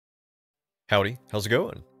Howdy, how's it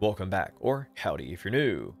going? Welcome back, or howdy if you're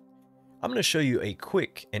new. I'm going to show you a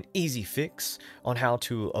quick and easy fix on how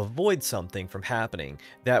to avoid something from happening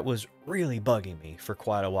that was really bugging me for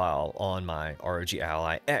quite a while on my ROG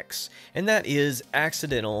Ally X, and that is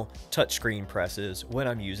accidental touchscreen presses when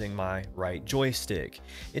I'm using my right joystick.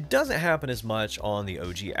 It doesn't happen as much on the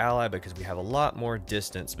OG Ally because we have a lot more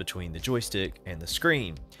distance between the joystick and the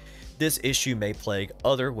screen. This issue may plague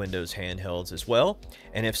other Windows handhelds as well,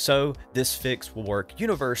 and if so, this fix will work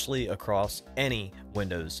universally across any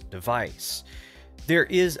Windows device. There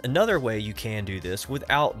is another way you can do this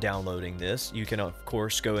without downloading this. You can of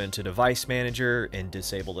course go into Device Manager and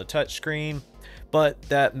disable the touchscreen, but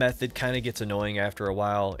that method kind of gets annoying after a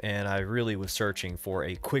while, and I really was searching for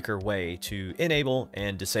a quicker way to enable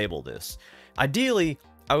and disable this. Ideally,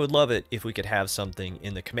 I would love it if we could have something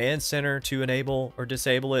in the command center to enable or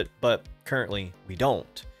disable it, but currently we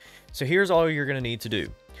don't. So here's all you're going to need to do.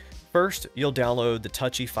 First, you'll download the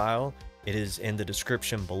touchy file. It is in the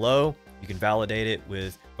description below. You can validate it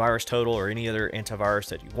with VirusTotal or any other antivirus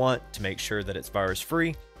that you want to make sure that it's virus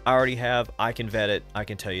free. I already have. I can vet it. I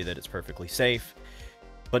can tell you that it's perfectly safe,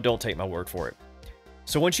 but don't take my word for it.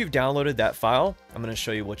 So once you've downloaded that file, I'm going to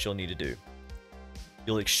show you what you'll need to do.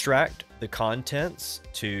 You'll extract the contents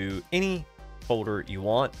to any folder you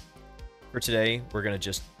want. For today, we're going to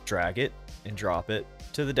just drag it and drop it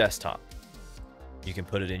to the desktop. You can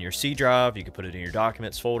put it in your C drive, you can put it in your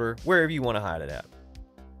documents folder, wherever you want to hide it at.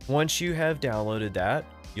 Once you have downloaded that,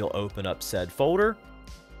 you'll open up said folder,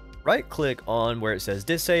 right click on where it says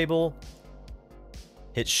disable,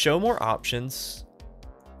 hit show more options,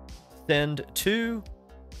 send to,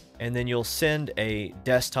 and then you'll send a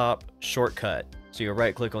desktop shortcut. So you'll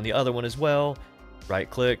right click on the other one as well, right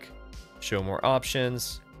click, show more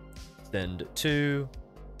options, send to,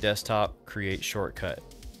 desktop, create shortcut.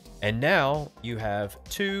 And now you have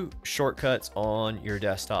two shortcuts on your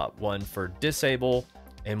desktop, one for disable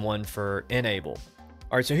and one for enable.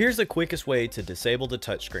 All right, so here's the quickest way to disable the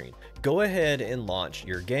touchscreen. Go ahead and launch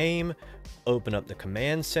your game, open up the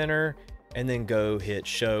command center, and then go hit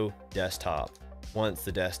show desktop. Once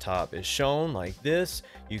the desktop is shown like this,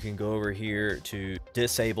 you can go over here to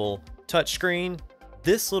disable touchscreen.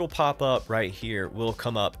 This little pop-up right here will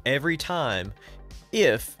come up every time.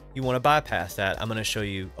 If you want to bypass that, I'm going to show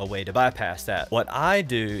you a way to bypass that. What I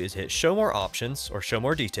do is hit show more options or show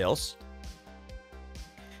more details,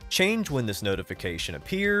 change when this notification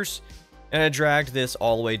appears, and I dragged this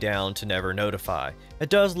all the way down to never notify. It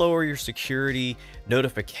does lower your security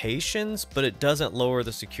notifications, but it doesn't lower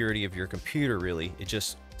the security of your computer really. It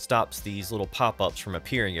just stops these little pop-ups from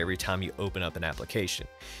appearing every time you open up an application.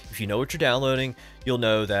 If you know what you're downloading, you'll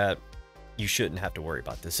know that you shouldn't have to worry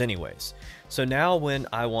about this anyways. So now when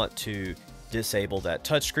I want to disable that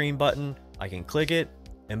touchscreen button, I can click it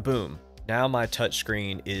and boom. Now my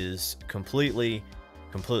touchscreen is completely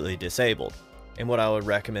disabled. And what I would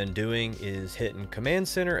recommend doing is hitting Command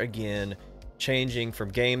Center again, changing from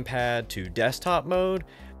gamepad to desktop mode.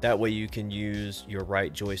 That way you can use your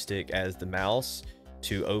right joystick as the mouse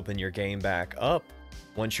to open your game back up.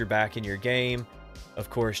 Once you're back in your game, of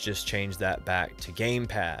course, just change that back to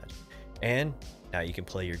gamepad. And now you can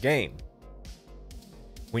play your game.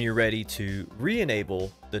 When you're ready to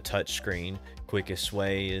re-enable the touchscreen, quickest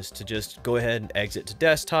way is to just go ahead and exit to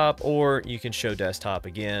desktop, or you can show desktop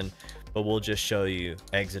again, but we'll just show you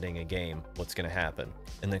exiting a game, what's going to happen.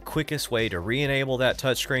 And the quickest way to re-enable that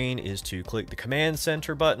touchscreen is to click the Command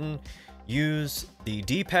Center button, use the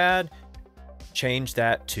D-pad, change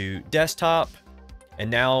that to desktop,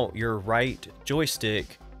 and now your right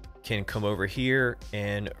joystick can come over here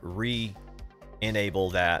and re-enable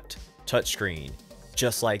that touchscreen,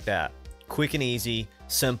 just like that. Quick and easy,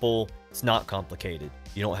 simple, it's not complicated.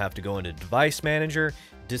 You don't have to go into Device Manager,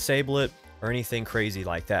 disable it, or anything crazy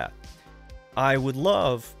like that. I would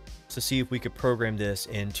love to see if we could program this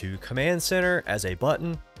into Command Center as a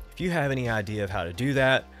button. If you have any idea of how to do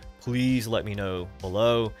that, please let me know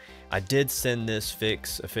below. I did send this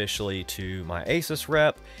fix officially to my Asus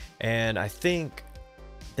rep, and I think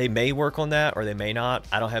they may work on that or they may not.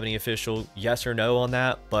 I don't have any official yes or no on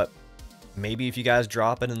that, but maybe if you guys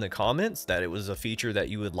drop it in the comments that it was a feature that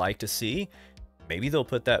you would like to see, maybe they'll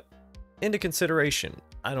put that into consideration.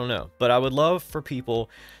 I don't know, but I would love for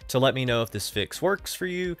people to let me know if this fix works for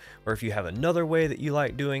you, or if you have another way that you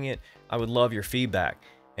like doing it. I would love your feedback.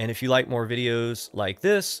 And if you like more videos like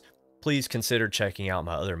this, please consider checking out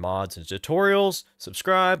my other mods and tutorials.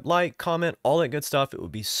 Subscribe, like, comment, all that good stuff. It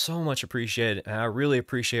would be so much appreciated. And I really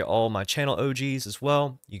appreciate all my channel OGs as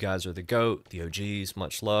well. You guys are the GOAT, the OGs,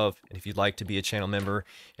 much love. And if you'd like to be a channel member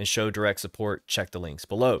and show direct support, check the links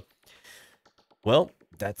below. Well,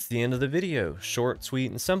 that's the end of the video. Short,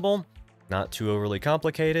 sweet, and simple, not too overly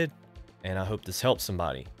complicated, and I hope this helps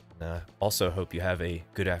somebody. Also hope you have a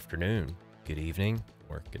good afternoon, good evening,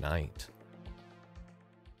 or good night.